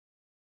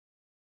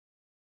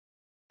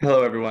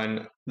Hello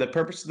everyone. The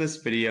purpose of this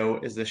video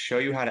is to show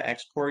you how to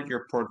export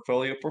your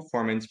portfolio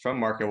performance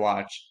from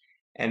MarketWatch,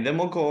 and then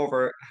we'll go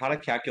over how to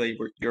calculate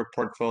your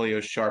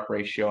portfolio's Sharpe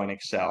ratio in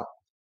Excel.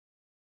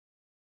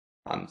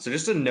 So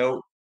just a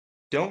note,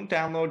 don't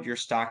download your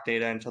stock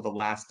data until the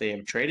last day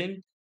of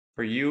trading.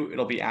 For you,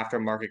 it'll be after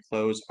market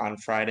close on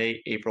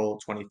Friday, April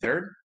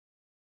 23rd.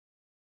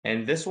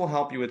 And this will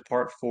help you with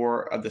part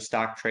 4 of the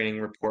stock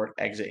trading report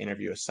exit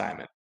interview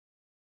assignment.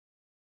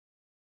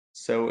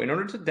 So in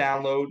order to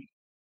download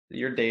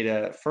your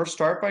data, first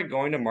start by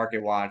going to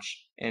MarketWatch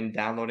and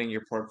downloading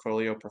your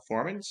portfolio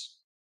performance.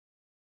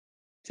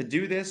 To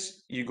do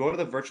this, you go to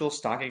the virtual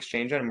stock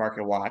exchange on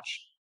MarketWatch.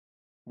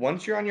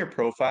 Once you're on your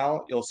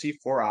profile, you'll see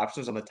 4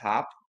 options on the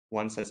top.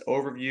 One says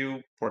Overview,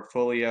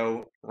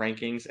 Portfolio,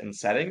 Rankings, and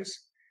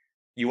Settings.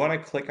 You want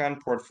to click on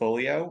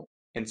Portfolio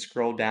and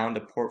scroll down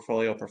to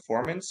Portfolio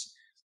Performance.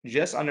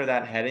 Just under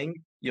that heading,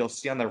 you'll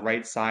see on the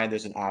right side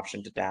there's an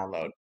option to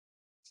download.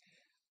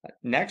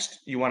 Next,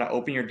 you want to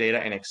open your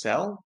data in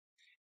Excel.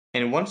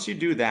 And once you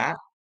do that,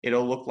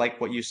 it'll look like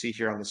what you see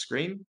here on the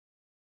screen.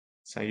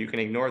 So you can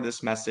ignore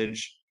this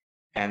message.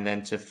 And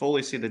then to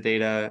fully see the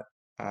data,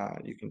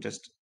 you can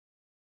just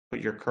put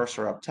your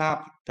cursor up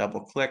top,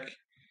 double click,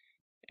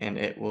 and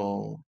it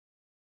will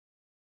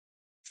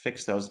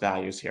fix those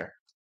values here.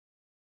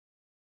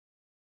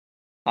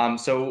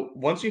 So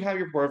once you have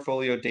your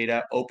portfolio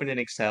data open in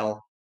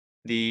Excel,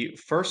 the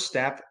first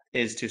step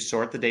is to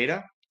sort the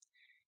data.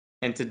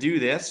 And to do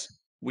this,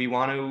 we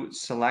want to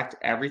select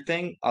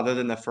everything other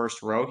than the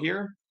first row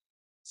here.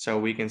 So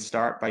we can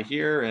start by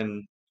here,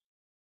 and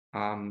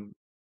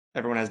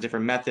everyone has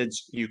different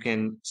methods. You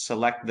can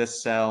select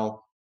this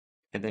cell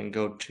and then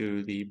go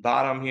to the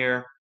bottom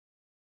here,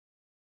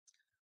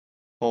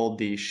 hold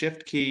the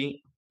Shift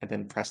key, and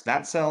then press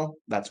that cell.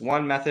 That's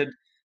one method.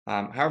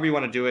 However you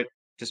want to do it,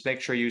 just make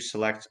sure you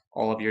select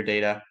all of your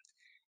data.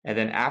 And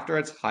then after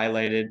it's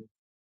highlighted,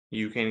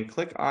 you can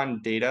click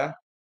on Data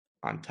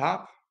on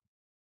top.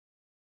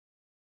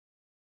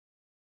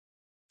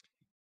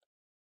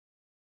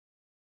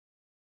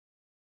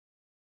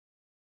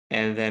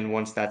 And then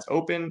once that's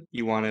open,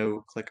 you want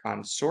to click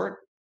on Sort.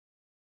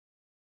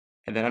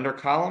 And then under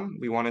Column,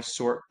 we want to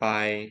sort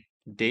by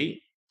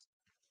date.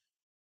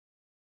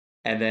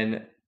 And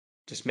then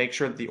just make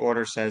sure that the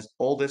order says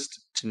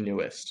oldest to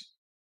newest.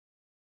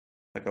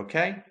 Click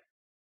OK.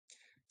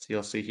 So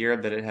you'll see here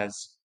that it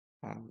has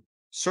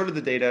sorted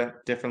the data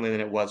differently than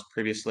it was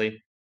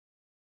previously.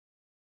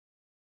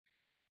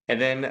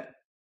 And then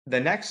the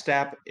next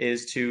step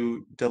is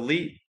to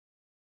delete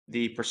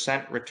the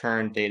percent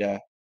return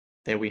data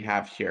that we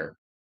have here.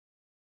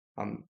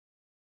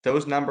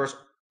 Those numbers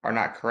are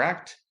not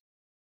correct.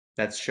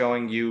 That's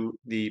showing you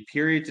the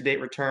period to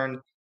date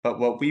return, but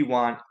what we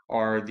want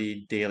are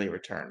the daily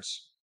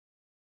returns.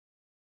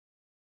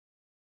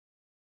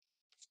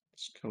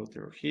 Let's go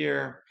through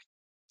here,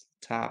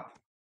 top,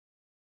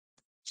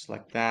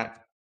 select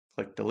that,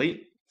 click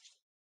delete.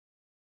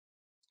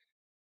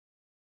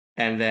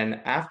 And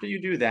then after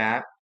you do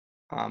that,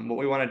 what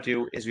we want to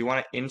do is we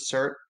want to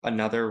insert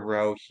another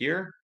row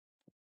here.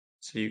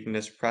 So you can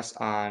just press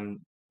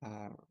on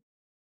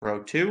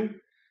row 2,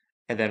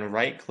 and then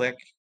right click,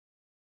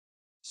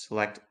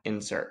 select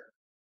insert.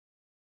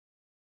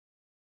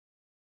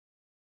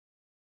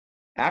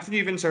 After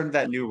you've inserted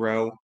that new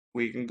row,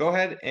 we can go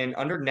ahead and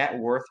under net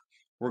worth,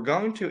 we're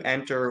going to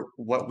enter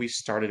what we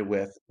started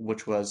with,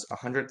 which was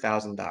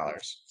 $100,000.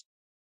 That's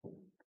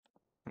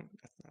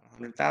not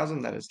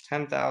 100,000, that is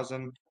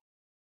 10,000.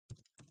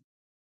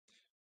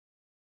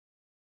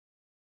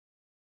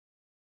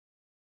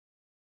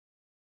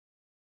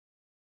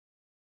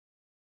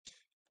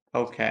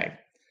 Okay.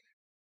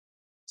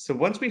 So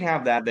once we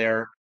have that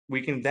there,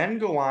 we can then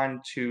go on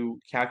to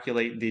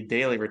calculate the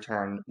daily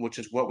return, which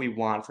is what we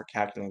want for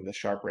calculating the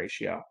Sharpe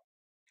ratio.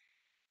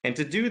 And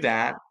to do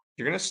that,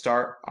 you're going to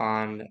start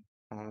on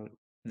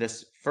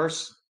this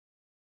first,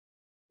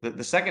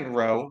 the second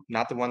row,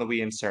 not the one that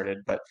we inserted,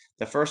 but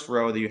the first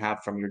row that you have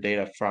from your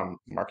data from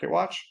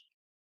MarketWatch.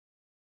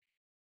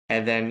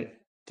 And then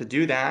to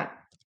do that,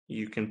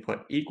 you can put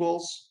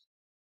equals,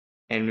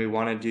 and we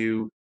want to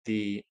do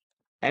the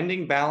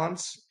ending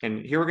balance.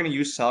 And here we're going to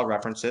use cell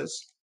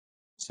references.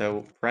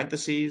 So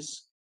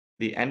parentheses,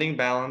 the ending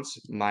balance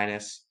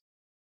minus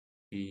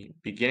the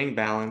beginning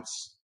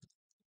balance,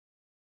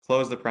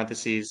 close the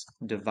parentheses,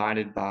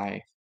 divided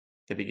by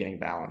the beginning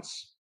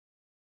balance.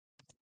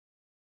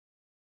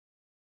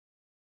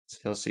 So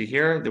you'll see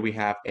here that we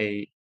have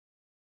a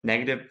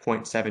negative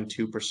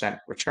 0.72%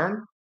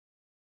 return.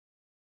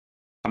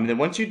 Then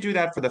once you do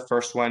that for the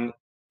first one,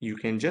 you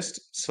can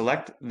just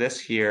select this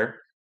here.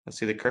 Let's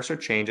see the cursor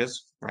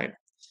changes, right?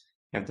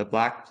 You have the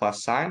black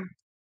plus sign,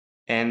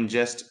 and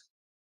just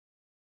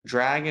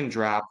drag and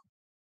drop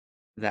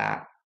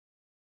that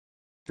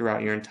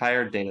throughout your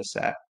entire data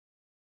set.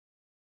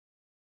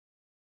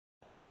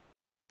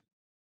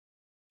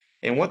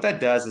 And what that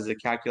does is it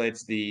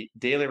calculates the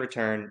daily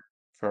return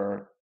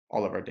for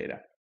all of our data.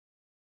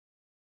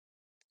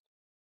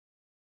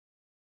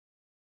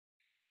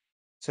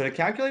 So to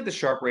calculate the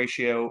Sharpe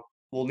ratio,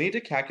 we'll need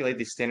to calculate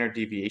the standard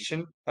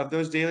deviation of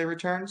those daily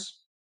returns.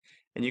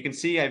 And you can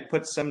see I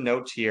put some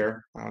notes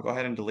here. I'll go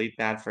ahead and delete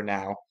that for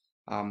now.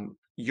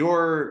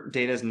 Your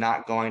data is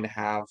not going to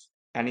have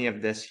any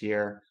of this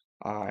here,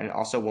 and it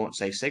also won't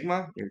say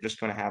sigma. You're just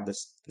going to have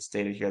this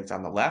data here that's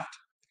on the left.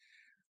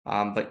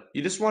 But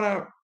you just want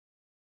to,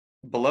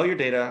 below your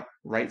data,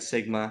 write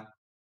sigma.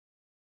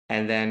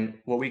 And then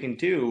what we can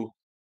do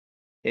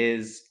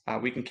is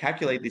we can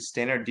calculate the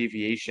standard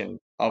deviation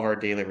of our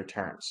daily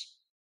returns,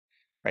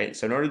 right?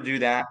 So in order to do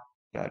that,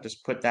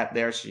 just put that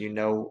there so you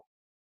know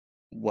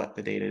what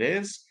the data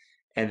is,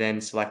 and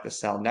then select the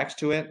cell next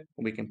to it.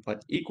 We can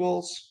put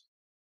equals,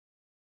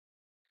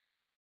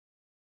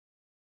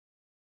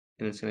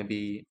 and it's going to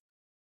be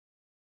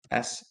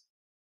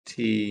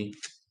stdev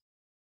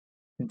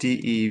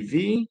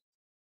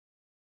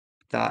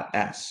dot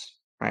s,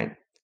 right?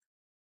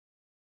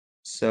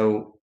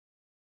 So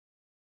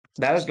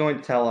that is going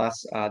to tell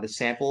us the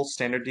sample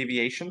standard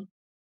deviation.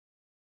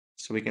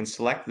 So we can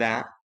select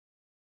that,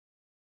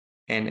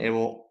 and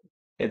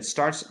it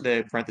starts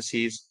the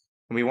parentheses,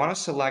 and we want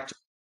to select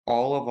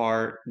all of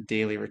our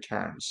daily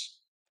returns.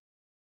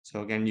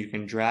 So again, you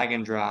can drag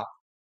and drop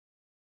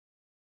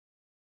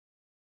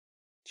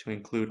to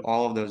include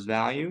all of those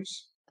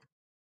values,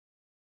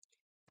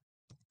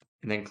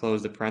 and then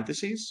close the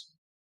parentheses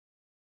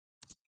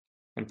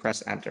and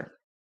press enter.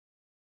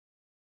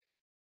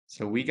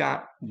 So we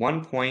got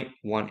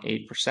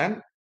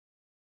 1.18%,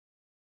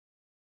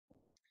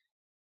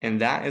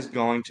 and that is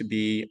going to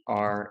be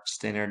our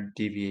standard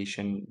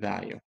deviation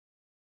value.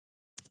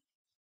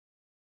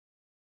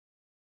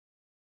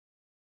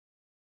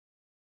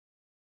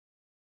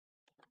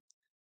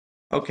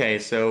 Okay,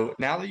 so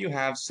now that you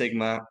have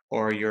sigma,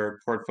 or your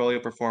portfolio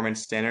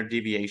performance standard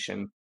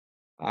deviation,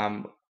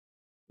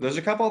 there's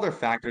a couple other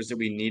factors that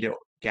we need to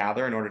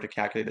gather in order to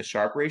calculate the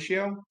Sharpe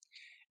ratio.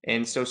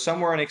 And so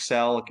somewhere in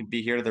Excel, it could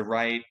be here to the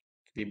right, it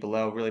could be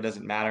below, really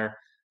doesn't matter.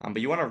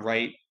 But you want to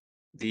write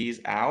these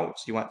out.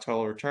 So you want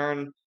total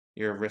return,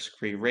 your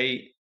risk-free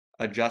rate,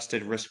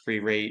 adjusted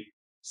risk-free rate,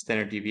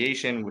 standard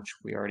deviation, which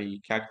we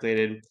already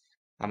calculated.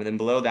 And then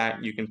below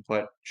that, you can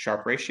put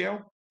Sharpe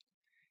ratio.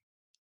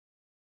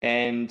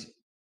 And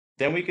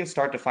then we can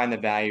start to find the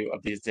value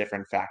of these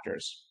different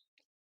factors.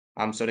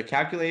 So to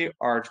calculate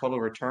our total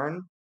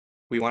return,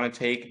 we want to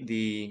take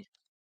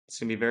it's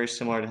going to be very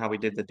similar to how we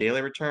did the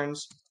daily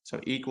returns. So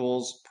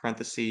equals,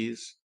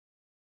 parentheses,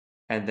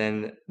 and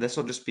then this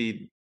will just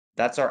be,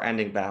 that's our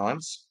ending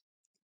balance,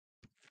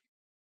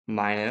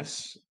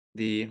 minus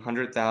the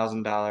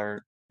 $100,000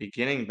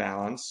 beginning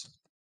balance,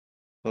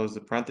 close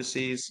the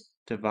parentheses,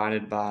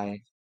 divided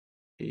by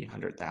the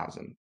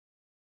 100,000.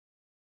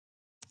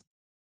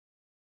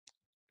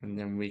 And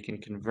then we can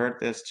convert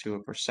this to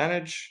a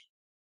percentage.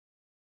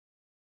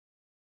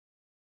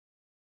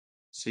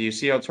 So you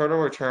see our total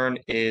return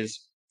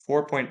is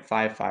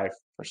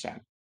 4.55%.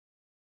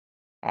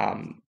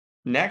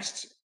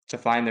 Next, to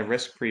find the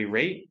risk-free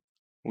rate,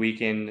 we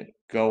can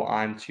go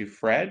on to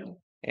Fred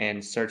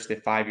and search the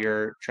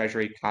 5-year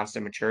Treasury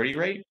constant maturity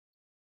rate.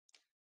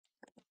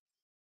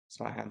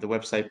 So I have the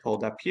website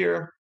pulled up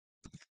here.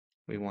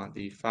 We want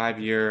the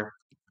 5-year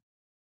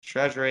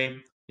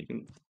Treasury.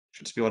 You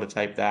should just be able to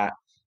type that.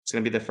 It's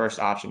going to be the first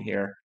option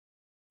here,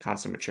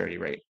 constant maturity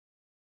rate.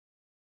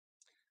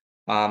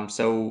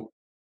 So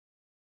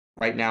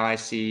right now I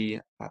see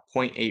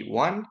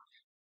 0.81.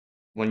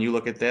 When you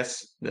look at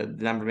this, the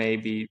number may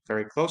be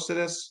very close to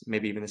this,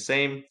 maybe even the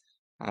same.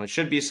 It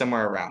should be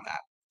somewhere around that.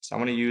 So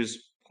I'm going to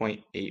use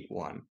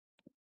 0.81.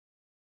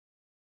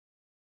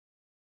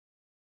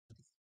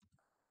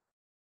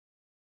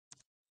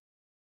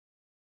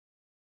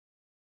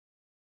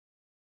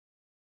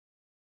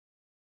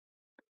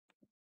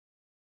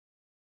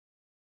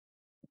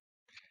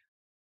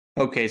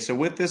 Okay, so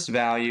with this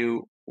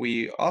value,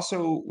 we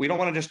don't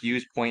want to just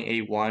use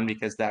 0.81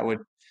 because that would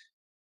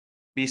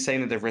be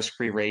saying that the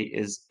risk-free rate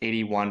is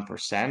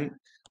 81%.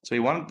 So we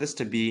want this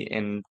to be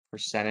in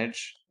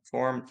percentage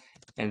form,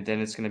 and then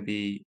it's going to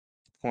be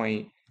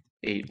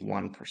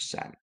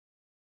 0.81%.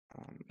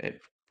 It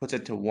puts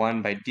it to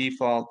 1 by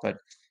default, but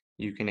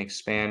you can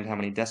expand how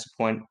many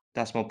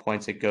decimal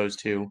points it goes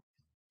to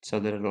so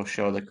that it'll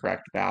show the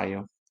correct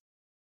value.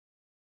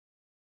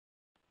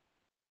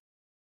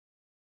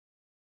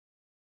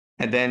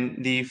 And then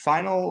the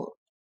final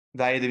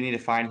value that we need to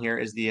find here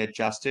is the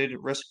adjusted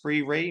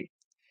risk-free rate.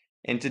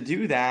 And to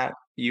do that,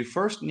 you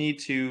first need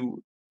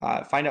to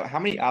find out how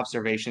many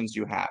observations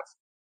you have,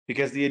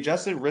 because the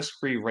adjusted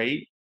risk-free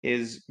rate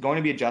is going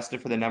to be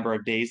adjusted for the number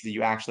of days that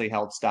you actually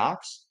held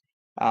stocks.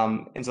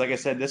 And so like I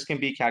said, this can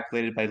be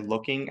calculated by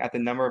looking at the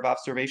number of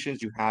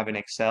observations you have in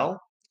Excel.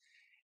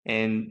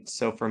 And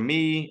so for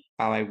me,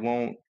 I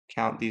won't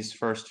count these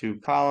first two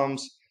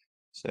columns.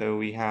 So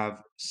we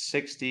have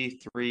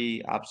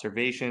 63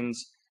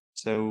 observations.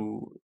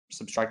 So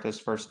subtract those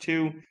first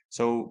two.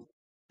 So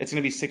it's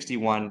going to be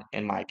 61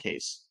 in my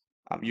case.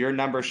 Your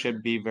number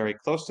should be very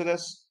close to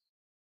this.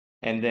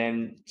 And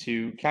then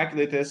to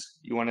calculate this,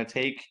 you want to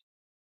take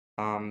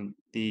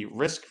the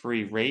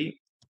risk-free rate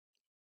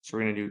So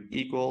we're going to do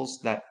equals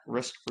that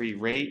risk-free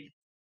rate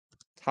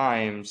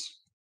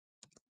times,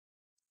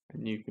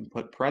 and you can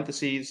put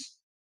parentheses.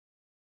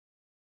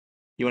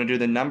 You want to do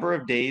the number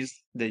of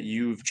days that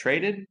you've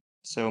traded.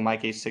 So in my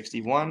case,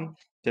 61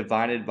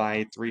 divided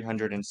by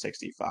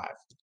 365,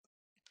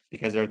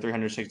 because there are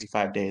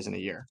 365 days in a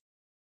year.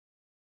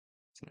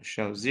 So to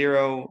show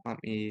 0, let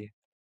me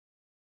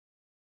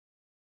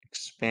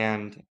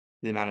expand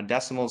the amount of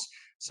decimals.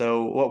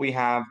 So what we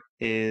have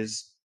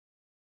is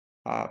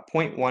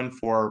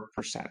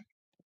 0.14%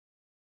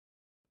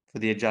 for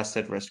the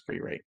adjusted risk-free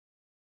rate.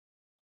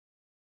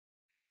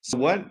 So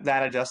what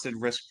that adjusted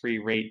risk-free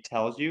rate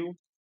tells you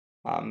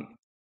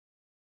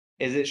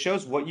is it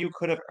shows what you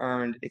could have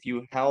earned if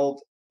you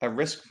held a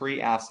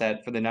risk-free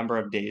asset for the number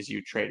of days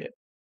you traded.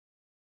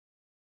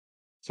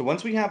 So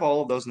once we have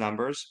all of those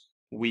numbers,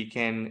 we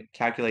can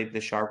calculate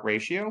the Sharpe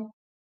ratio.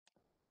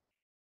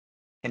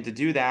 And to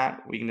do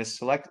that, we can just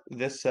select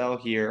this cell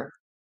here,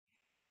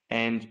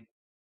 and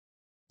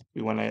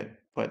we want to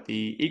put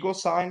the equal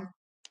sign,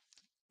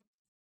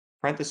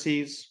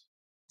 parentheses.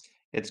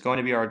 It's going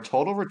to be our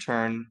total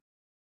return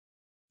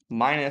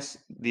minus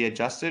the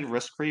adjusted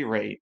risk-free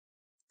rate.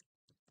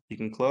 You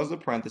can close the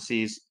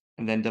parentheses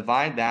and then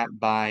divide that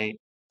by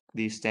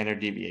the standard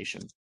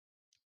deviation.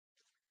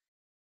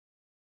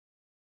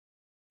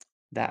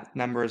 That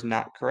number is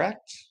not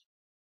correct.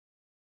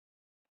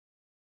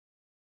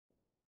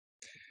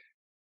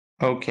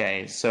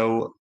 Okay,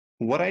 so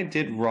what I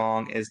did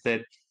wrong is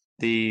that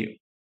the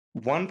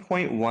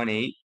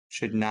 1.18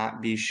 should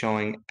not be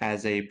showing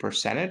as a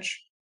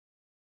percentage.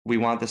 We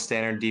want the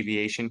standard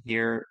deviation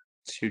here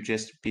to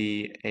just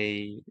be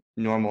a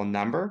normal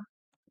number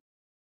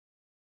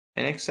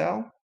in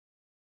Excel.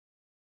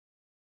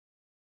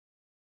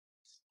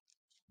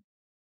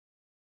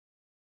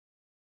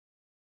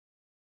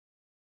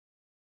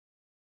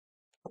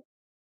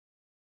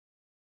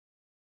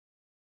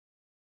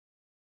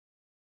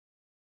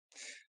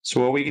 So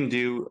what we can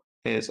do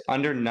is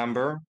under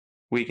number,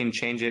 we can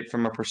change it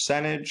from a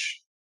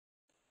percentage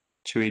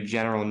to a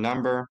general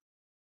number.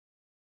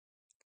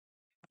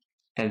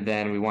 And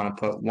then we want to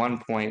put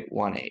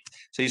 1.18.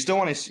 So you still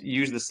want to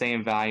use the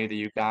same value that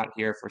you got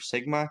here for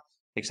sigma,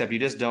 except you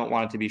just don't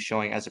want it to be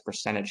showing as a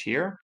percentage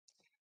here.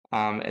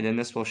 And then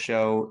this will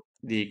show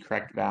the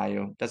correct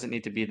value. Doesn't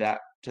need to be that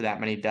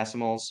many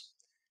decimals.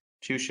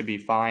 2 should be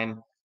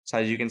fine. So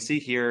as you can see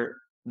here,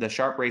 the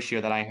Sharpe ratio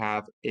that I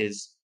have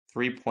is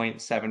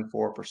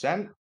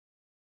 3.74%.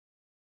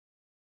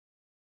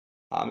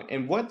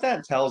 And what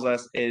that tells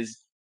us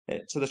is,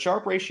 so the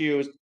Sharpe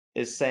ratio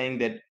is saying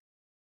that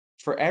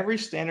for every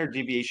standard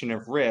deviation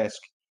of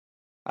risk,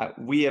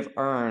 we have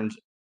earned,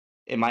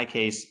 in my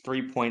case,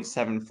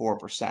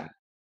 3.74%.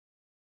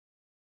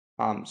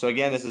 So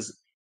again, this is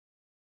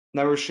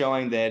numbers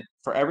showing that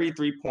for every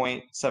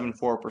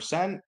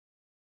 3.74%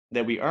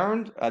 that we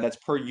earned, that's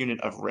per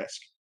unit of risk.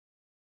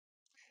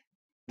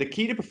 The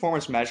key to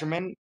performance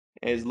measurement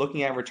is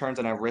looking at returns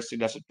on a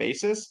risk-adjusted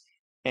basis,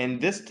 and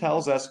this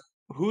tells us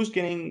who's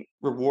getting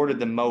rewarded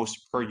the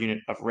most per unit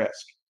of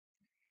risk.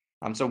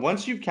 So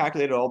once you've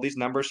calculated all these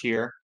numbers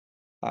here,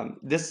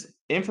 this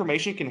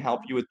information can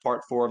help you with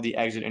part 4 of the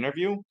exit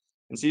interview.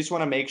 And so you just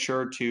want to make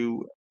sure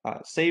to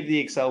save the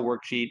Excel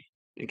worksheet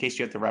in case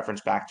you have to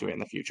reference back to it in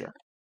the future.